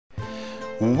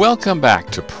Welcome back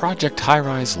to Project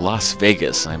Highrise Las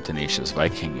Vegas. I'm Tenacious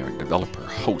Viking, your developer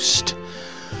host.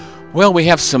 Well, we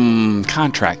have some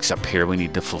contracts up here we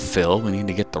need to fulfill. We need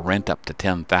to get the rent up to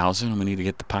 10,000, and we need to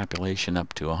get the population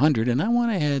up to 100, and I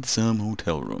want to add some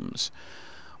hotel rooms.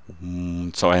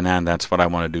 And that's what I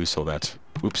want to do, so that's...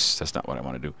 Oops, that's not what I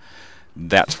want to do.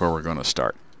 That's where we're going to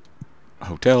start.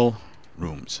 Hotel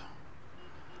rooms.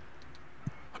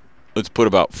 Let's put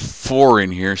about 4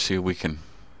 in here, see if we can...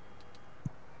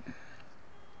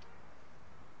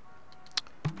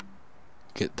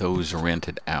 get those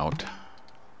rented out.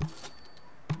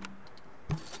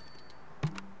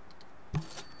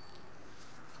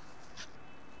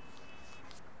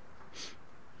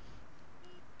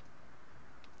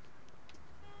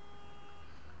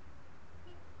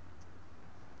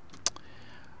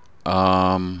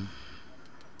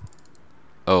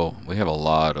 Oh, we have a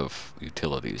lot of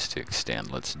utilities to extend.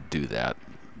 Let's do that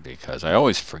because I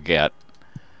always forget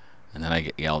and then I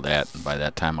get yelled at, and by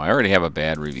that time I already have a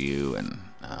bad review, and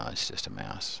it's just a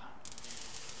mess.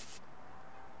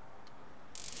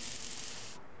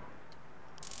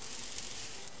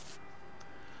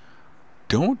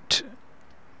 Don't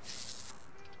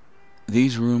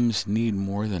these rooms need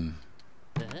more than...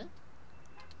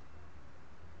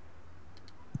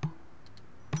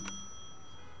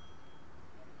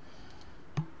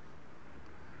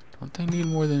 Don't they need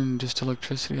more than just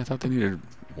electricity? I thought they needed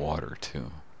water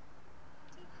too.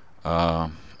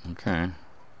 Okay.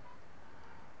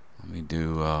 Let me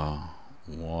do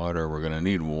water. We're gonna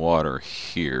need water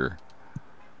here.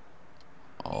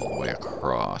 All the way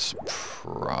across,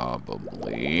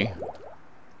 probably.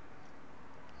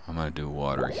 I'm gonna do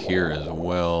water here as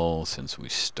well, since we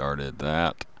started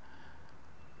that.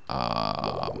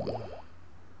 I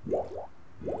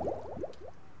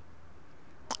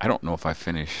don't know if I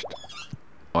finished.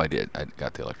 Oh, I did. I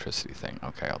got the electricity thing.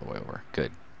 Okay, all the way over.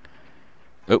 Good.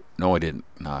 Oh, no, I didn't.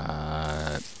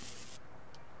 Not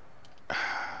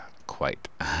quite.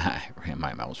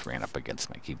 My mouse ran up against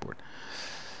my keyboard.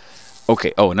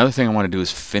 Okay, oh, another thing I want to do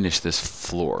is finish this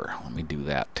floor. Let me do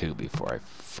that too before I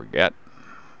forget.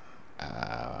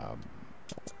 There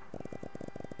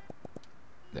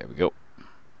we go.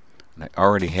 And I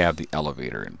already have the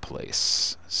elevator in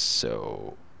place,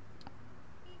 so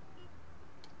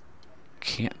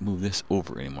can't move this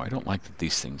over anymore. I don't like that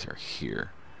these things are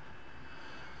here.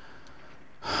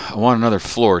 I want another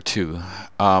floor too.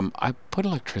 I put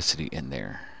electricity in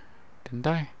there, didn't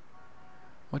I?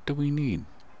 What do we need?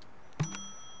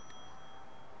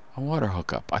 A water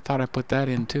hookup. I thought I put that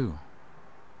in too.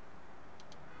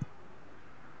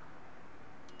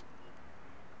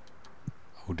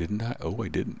 Oh, didn't I? Oh, I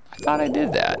didn't. I thought I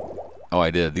did that. Oh,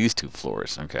 I did these 2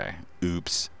 floors. Okay.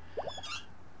 Oops.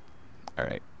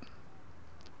 Alright.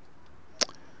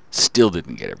 Still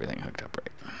didn't get everything hooked up right.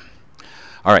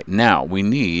 Alright, now we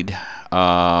need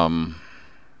to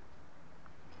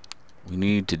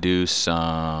do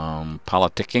some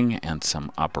politicking and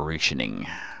some operationing.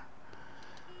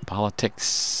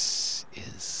 Politics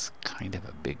is kind of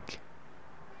a big...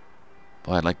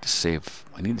 Well, I'd like to save...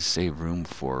 I need to save room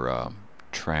for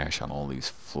trash on all these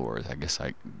floors. I guess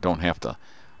I don't have to...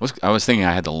 I was thinking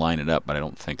I had to line it up, but I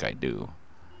don't think I do.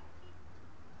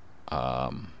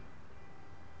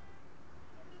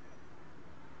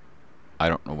 I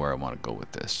don't know where I want to go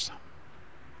with this.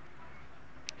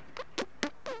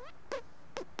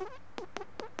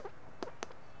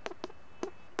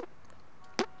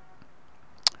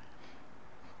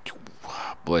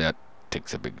 Boy, that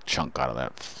takes a big chunk out of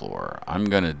that floor. I'm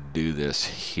going to do this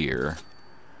here.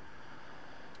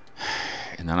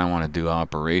 And then I want to do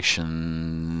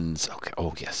operations. Okay.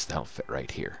 Oh, yes, that'll fit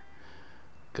right here.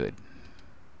 Good.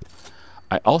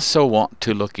 I also want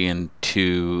to look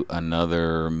into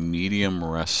another medium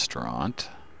restaurant.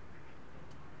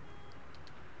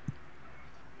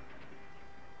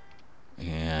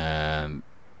 And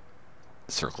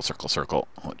circle, circle, circle.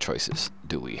 What choices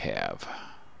do we have?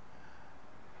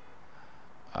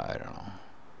 I don't know.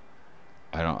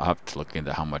 I'll have to look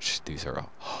into how much these are.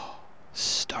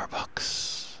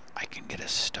 Starbucks. I can get a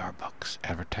Starbucks.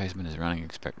 Advertisement is running.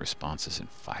 Expect responses in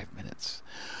 5 minutes.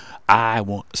 I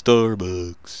want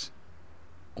Starbucks.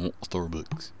 I want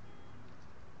Starbucks.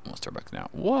 I want Starbucks now.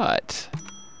 What?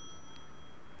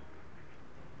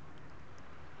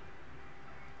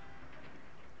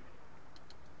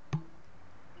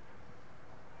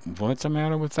 What's the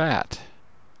matter with that?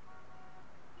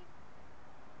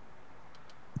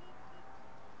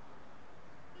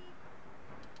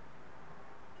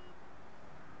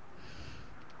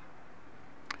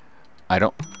 I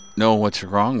don't know what's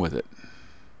wrong with it.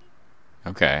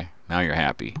 Okay, now you're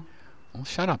happy. Well,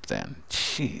 shut up then.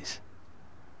 Jeez.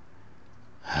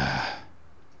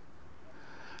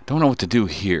 Don't know what to do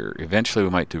here. Eventually we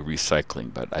might do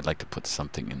recycling, but I'd like to put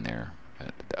something in there.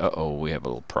 Uh-oh, we have a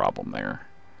little problem there.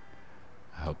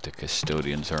 I hope the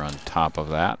custodians are on top of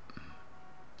that.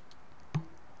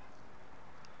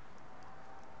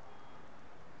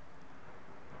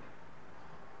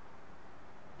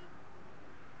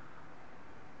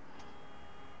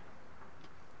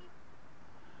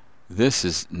 This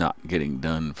is not getting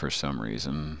done for some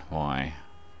reason. Why?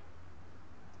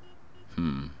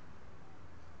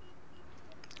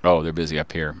 Oh, they're busy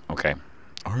up here. Okay.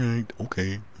 Alright,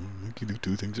 okay. I can do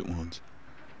two things at once.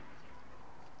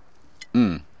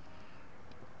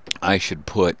 I should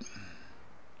put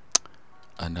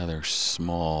another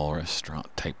small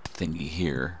restaurant type thingy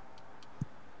here.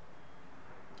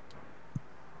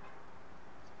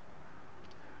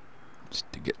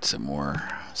 Just to get some more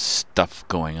stuff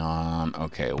going on.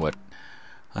 Okay, what?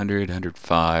 100,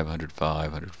 105,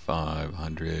 105, 105,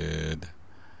 100.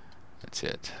 That's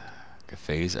it.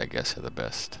 Cafes, I guess, are the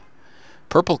best.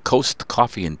 Purple Coast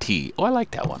Coffee and Tea. Oh, I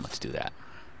like that one. Let's do that.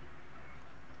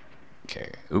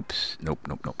 Okay. Oops. Nope,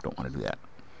 nope, nope. Don't want to do that.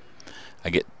 I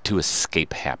get too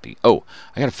escape happy. Oh,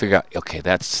 I got to figure out. Okay,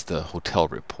 that's the hotel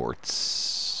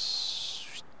reports.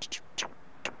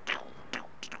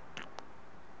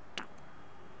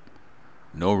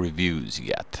 No reviews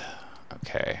yet.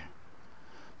 Okay.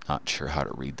 Not sure how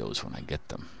to read those when I get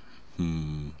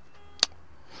them.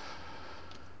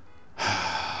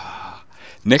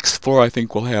 Next floor, I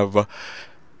think we'll have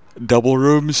double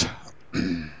rooms.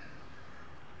 And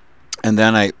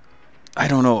then I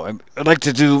don't know. I'd like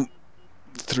to do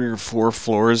 3 or 4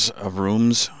 floors of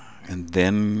rooms and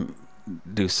then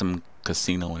do some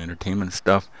casino and entertainment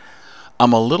stuff.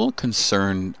 I'm a little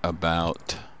concerned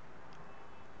about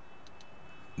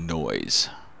noise.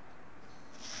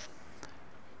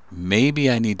 Maybe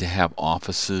I need to have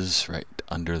offices right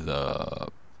under the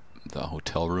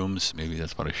hotel rooms. Maybe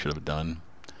that's what I should have done,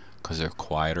 because they're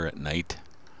quieter at night.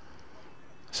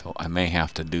 So I may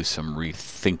have to do some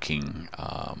rethinking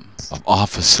of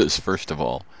offices first of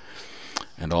all,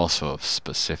 and also of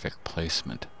specific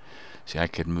placement. See, I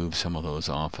could move some of those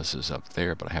offices up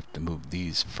there, but I have to move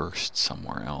these first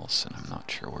somewhere else, and I'm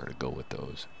not sure where to go with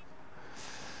those.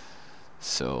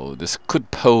 So this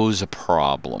could pose a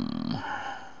problem.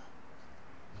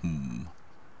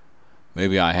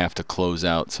 Maybe I have to close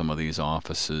out some of these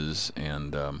offices,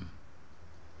 and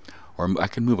or I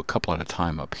can move a couple at a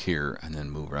time up here and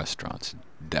then move restaurants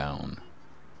down,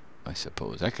 I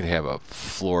suppose. I could have a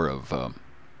floor of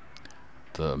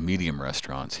the medium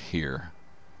restaurants here,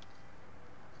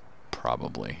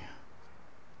 probably.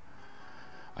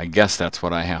 I guess that's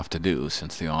what I have to do,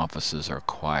 since the offices are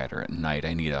quieter at night.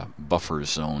 I need a buffer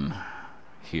zone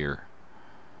here.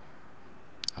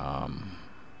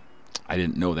 I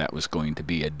didn't know that was going to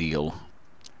be a deal.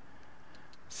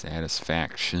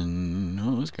 Satisfaction.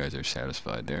 Oh, those guys are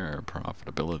satisfied there.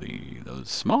 Profitability. Those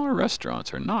smaller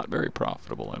restaurants are not very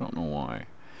profitable. I don't know why.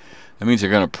 That means they're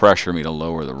going to pressure me to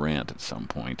lower the rent at some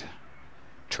point.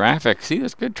 Traffic. See,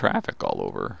 there's good traffic all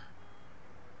over.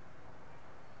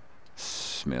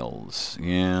 Smells.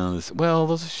 Yeah, well,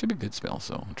 those should be good smells,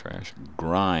 though. Trash.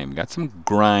 Grime. Got some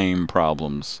grime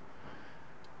problems.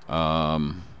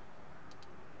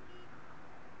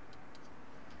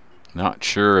 Not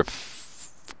sure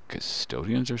if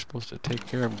custodians are supposed to take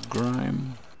care of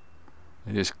grime.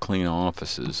 They just clean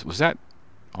offices. Was that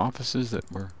offices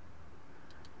that were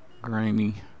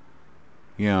grimy?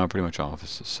 Yeah, pretty much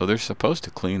offices. So they're supposed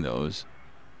to clean those.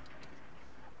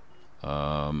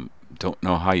 Don't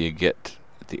know how you get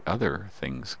the other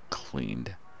things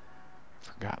cleaned.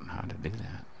 Forgotten how to do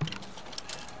that.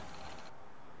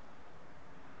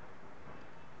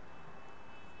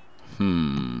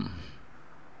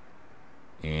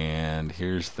 And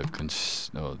here's the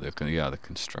the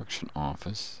construction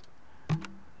office.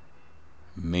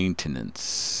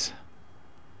 Maintenance.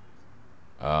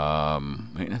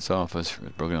 Maintenance office for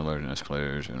broken alert and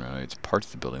escalators and it's parts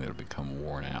of the building that have become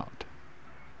worn out.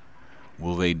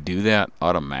 Will they do that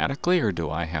automatically, or do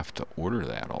I have to order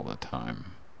that all the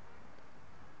time?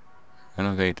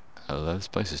 Renovate. This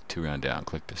place is too run down.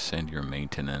 Click to send your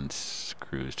maintenance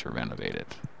crews to renovate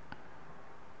it.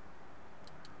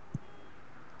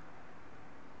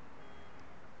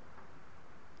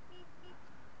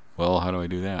 Well, how do I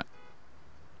do that?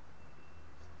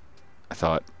 I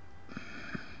thought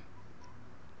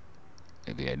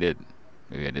maybe I did.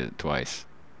 Maybe I did it twice.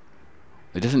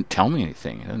 It doesn't tell me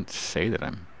anything. It doesn't say that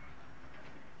I'm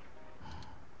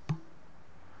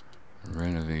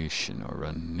renovation or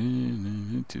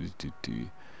run. It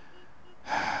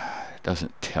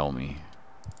doesn't tell me.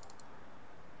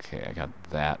 Okay, I got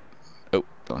that Oh,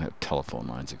 don't have telephone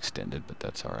lines extended, but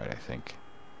that's all right, I think.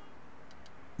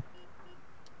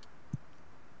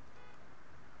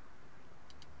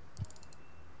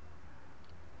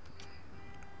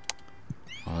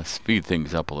 Well, let's speed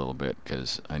things up a little bit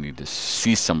because I need to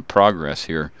see some progress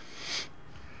here.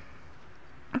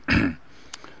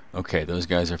 Okay, those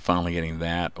guys are finally getting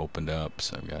that opened up,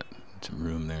 so I've got some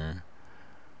room there.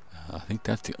 I think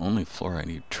that's the only floor I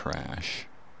need trash.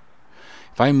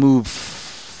 If I move...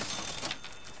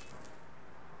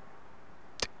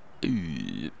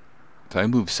 If I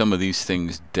move some of these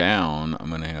things down, I'm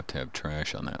going to have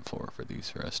trash on that floor for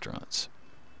these restaurants.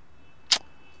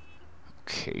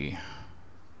 Okay.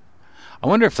 I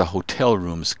wonder if the hotel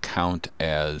rooms count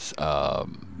as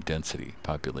density,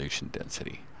 population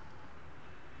density.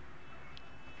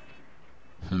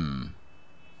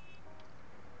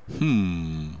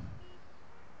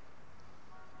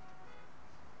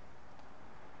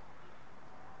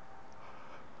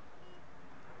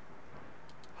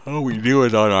 How are we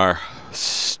doing on our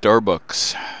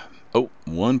Starbucks? Oh,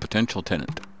 one potential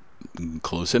tenant.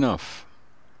 Close enough.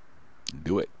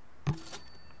 Do it.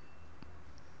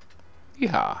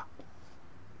 Yeah.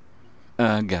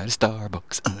 I got a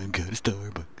Starbucks. I got a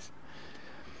Starbucks.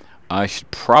 I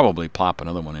should probably plop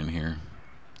another one in here.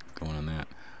 Going on that.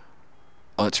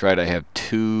 Oh, that's right. I have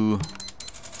 2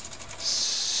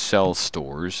 cell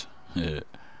stores.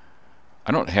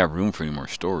 I don't have room for any more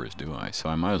stores, do I? So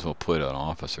I might as well put an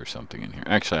office or something in here.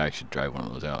 Actually, I should drive one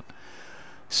of those out.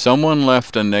 Someone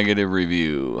left a negative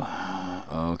review.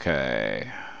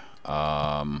 Okay.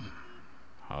 How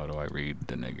do I read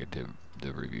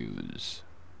the reviews?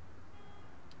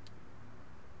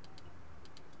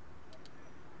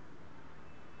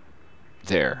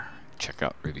 There. Check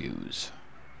out reviews.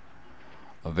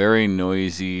 A very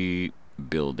noisy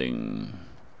building.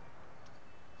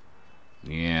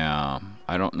 Yeah,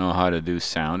 I don't know how to do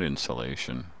sound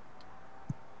insulation.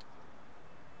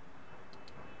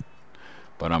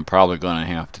 But I'm probably going to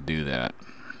have to do that.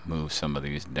 Move some of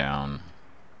these down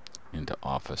into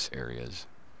office areas.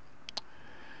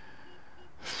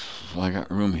 Well, I got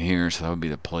room here, so that would be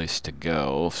the place to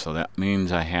go. So that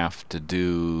means I have to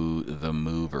do the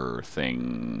mover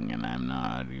thing, and I'm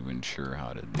not even sure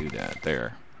how to do that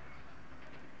there.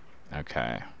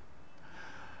 Okay.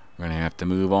 We're going to have to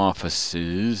move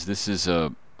offices. This is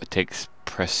it takes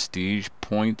prestige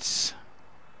points.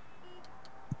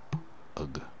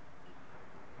 Ugh.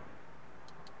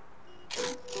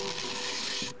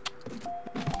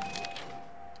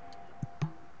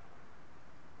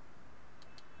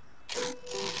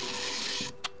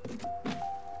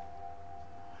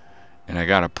 And I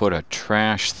gotta put a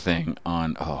trash thing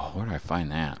on. Oh, where do I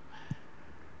find that?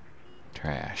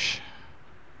 Trash.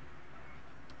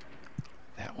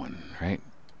 That one, right?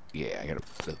 Yeah, I gotta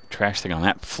put a trash thing on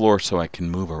that floor so I can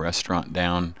move a restaurant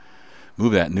down.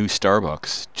 Move that new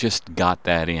Starbucks. Just got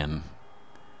that in.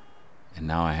 And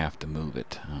now I have to move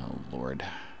it. Oh, Lord.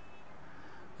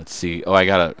 Let's see. Oh, I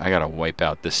gotta wipe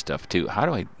out this stuff too. How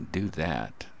do I do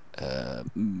that?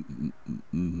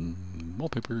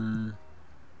 Wallpaper.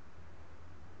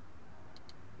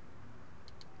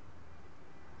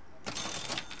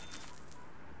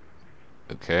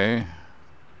 Okay.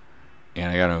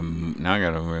 And now I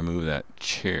gotta remove that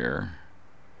chair.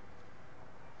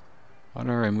 How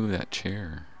do I remove that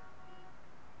chair?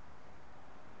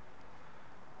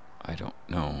 I don't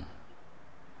know.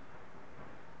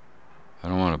 I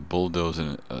don't want to bulldoze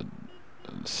a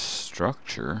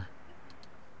structure.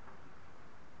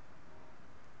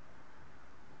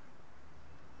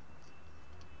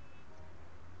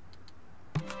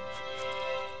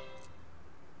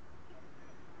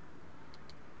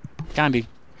 Gandhi.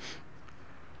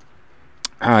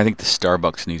 Oh, I think the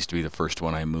Starbucks needs to be the first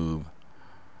one I move.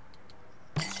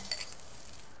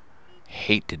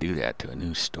 Hate to do that to a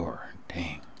new store.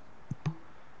 Dang.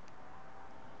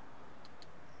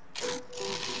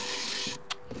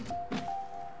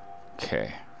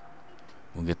 Okay.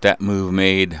 We'll get that move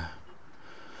made.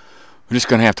 We're just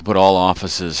going to have to put all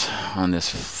offices on this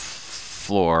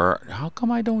floor. How come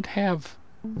I don't have...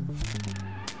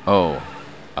 Oh,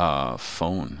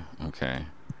 phone. Okay.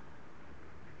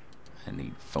 I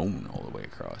need phone all the way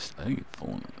across. I need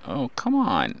phone. Oh, come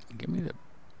on. Give me the...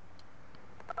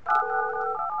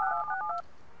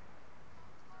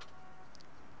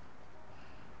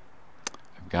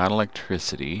 I've got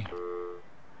electricity.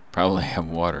 Probably have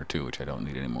water too, which I don't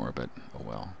need anymore, but oh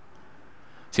well.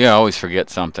 See, I always forget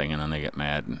something and then they get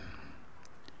mad and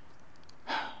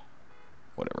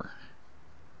whatever.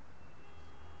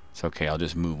 It's okay, I'll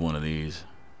just move one of these.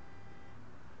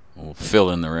 We'll fill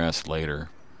in the rest later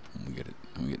when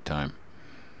we get time.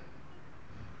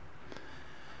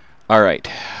 All right.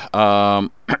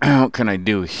 What can I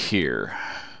do here?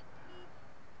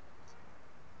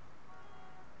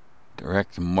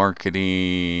 Direct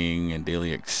marketing and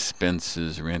daily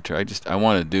expenses, renter. I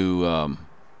want to do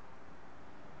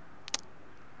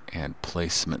ad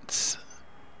placements.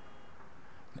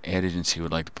 Ad agency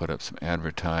would like to put up some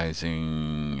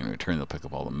advertising. In return, they'll pick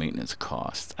up all the maintenance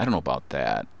costs. I don't know about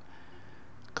that.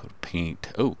 Coat of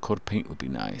paint. Oh, coat of paint would be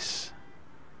nice.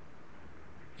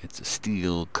 It's a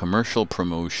steel. Commercial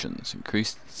promotions.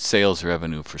 Increased sales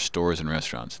revenue for stores and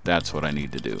restaurants. That's what I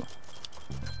need to do.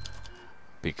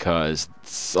 Because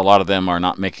a lot of them are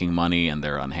not making money and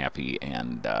they're unhappy.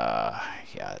 And,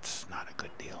 yeah, it's not a good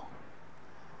deal.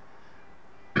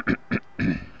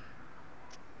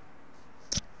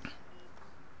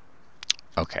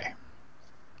 Okay.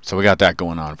 So we got that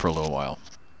going on for a little while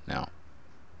now.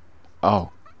 Oh,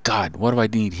 God, what do I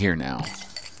need here now?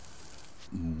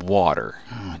 Water.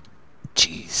 Oh,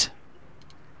 jeez.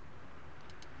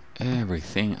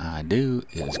 Everything I do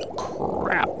is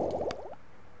crap.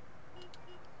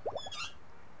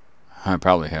 I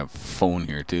probably have phone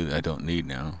here too that I don't need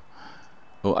now.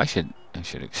 Oh, I should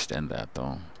extend that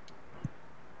though.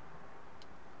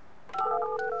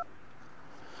 I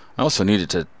also needed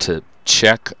to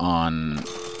check on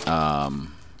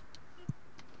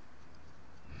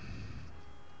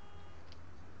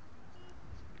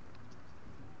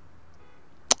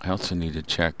I also need to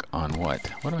check on what?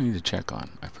 What do I need to check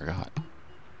on? I forgot.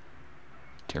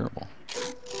 Terrible.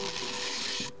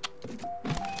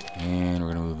 And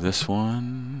we're going to move this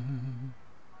one.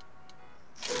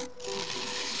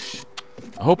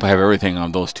 I hope I have everything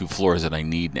on those 2 floors that I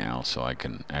need now so I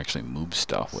can actually move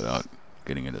stuff without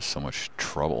getting into so much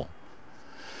trouble.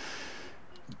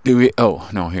 Do we... Oh,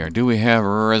 no, here. Do we have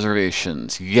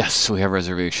reservations? Yes, we have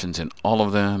reservations in all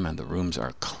of them, and the rooms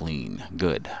are clean.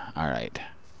 Good. All right.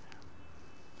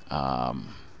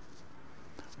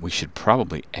 We should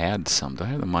probably add some. Do I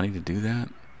have the money to do that?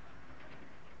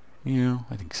 Yeah,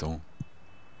 I think so.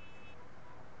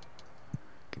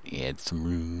 Can add some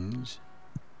rooms.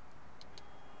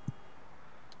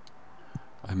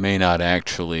 I may not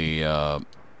actually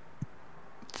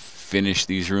finish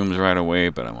these rooms right away,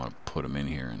 but I want to put them in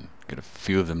here and get a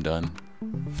few of them done.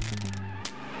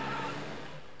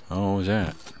 Oh, what was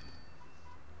that?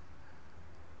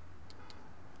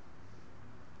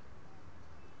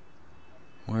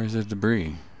 Where's the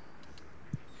debris?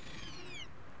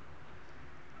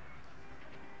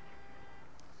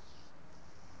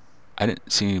 I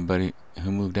didn't see anybody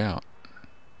who moved out.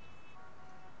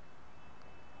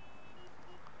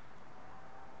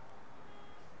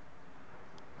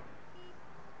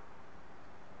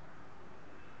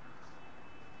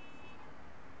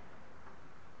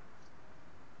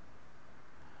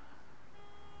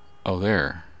 Oh,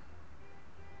 there.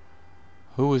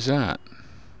 Who was that?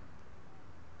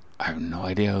 I have no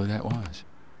idea who that was.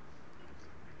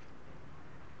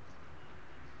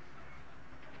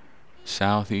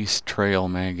 Southeast Trail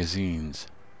Magazines.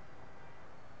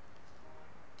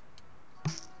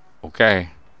 Okay.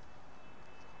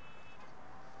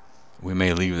 We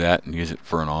may leave that and use it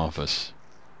for an office.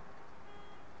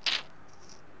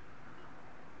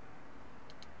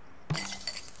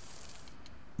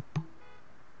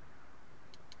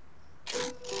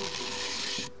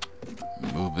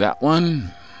 Move that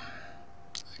one.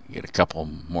 Get a couple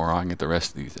more. I can get the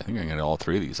rest of these. I think I can get all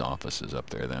 3 of these offices up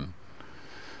there then.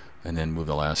 And then move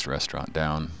the last restaurant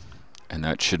down. And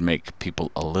that should make people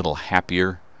a little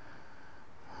happier.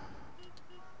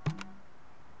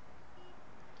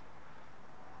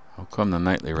 How come the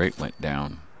nightly rate went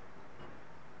down?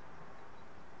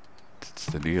 That's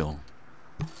the deal.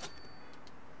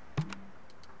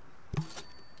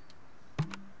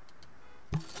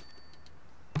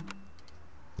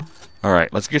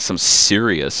 Alright, let's get some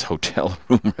serious hotel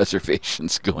room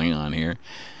reservations going on here.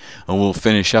 And we'll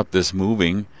finish up this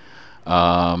moving.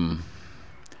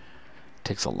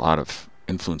 Takes a lot of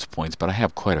influence points, but I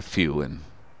have quite a few, and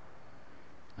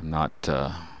I'm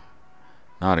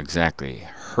not exactly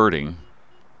hurting.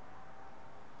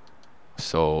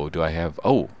 So do I have...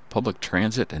 Oh, public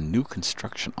transit and new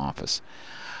construction office.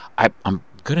 I'm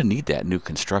going to need that new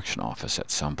construction office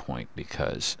at some point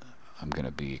because I'm going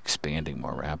to be expanding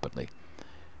more rapidly.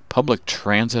 Public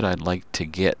transit I'd like to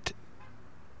get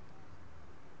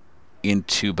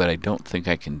into, but I don't think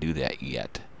I can do that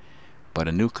yet. But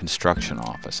a new construction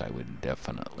office I would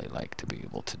definitely like to be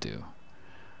able to do.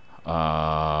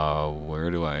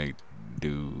 Where do I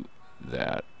do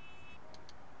that?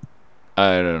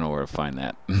 I don't know where to find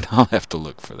that. I'll have to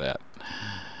look for that.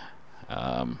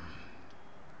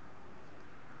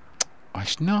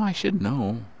 No, I should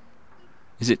know.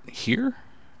 Is it here?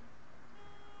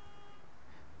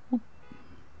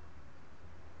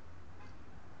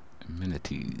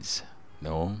 Amenities.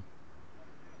 No.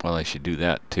 Well, I should do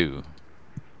that too.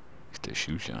 Just a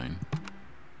shoe shine.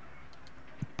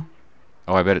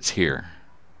 Oh, I bet it's here.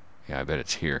 Yeah, I bet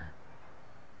it's here.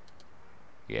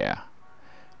 Yeah.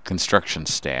 Construction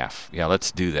staff. Yeah,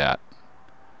 let's do that.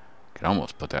 Could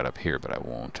almost put that up here, but I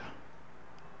won't.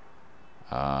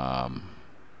 I'm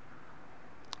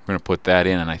going to put that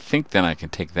in, and I think then I can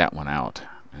take that one out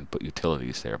and put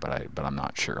utilities there, but I'm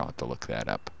not sure. I'll have to look that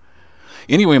up.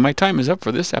 Anyway, my time is up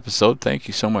for this episode. Thank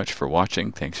you so much for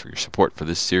watching. Thanks for your support for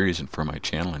this series and for my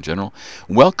channel in general.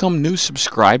 Welcome new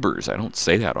subscribers. I don't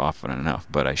say that often enough,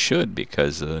 but I should,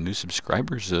 because new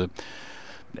subscribers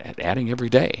adding every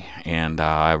day, and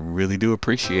I really do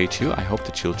appreciate you. I hope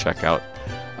that you'll check out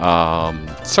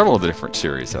several of the different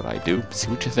series that I do. See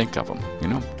what you think of them. You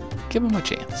know, give them a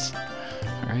chance.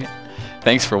 All right.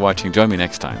 Thanks for watching. Join me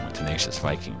next time when Tenacious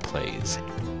Viking plays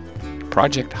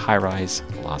Project Highrise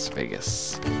Las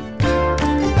Vegas.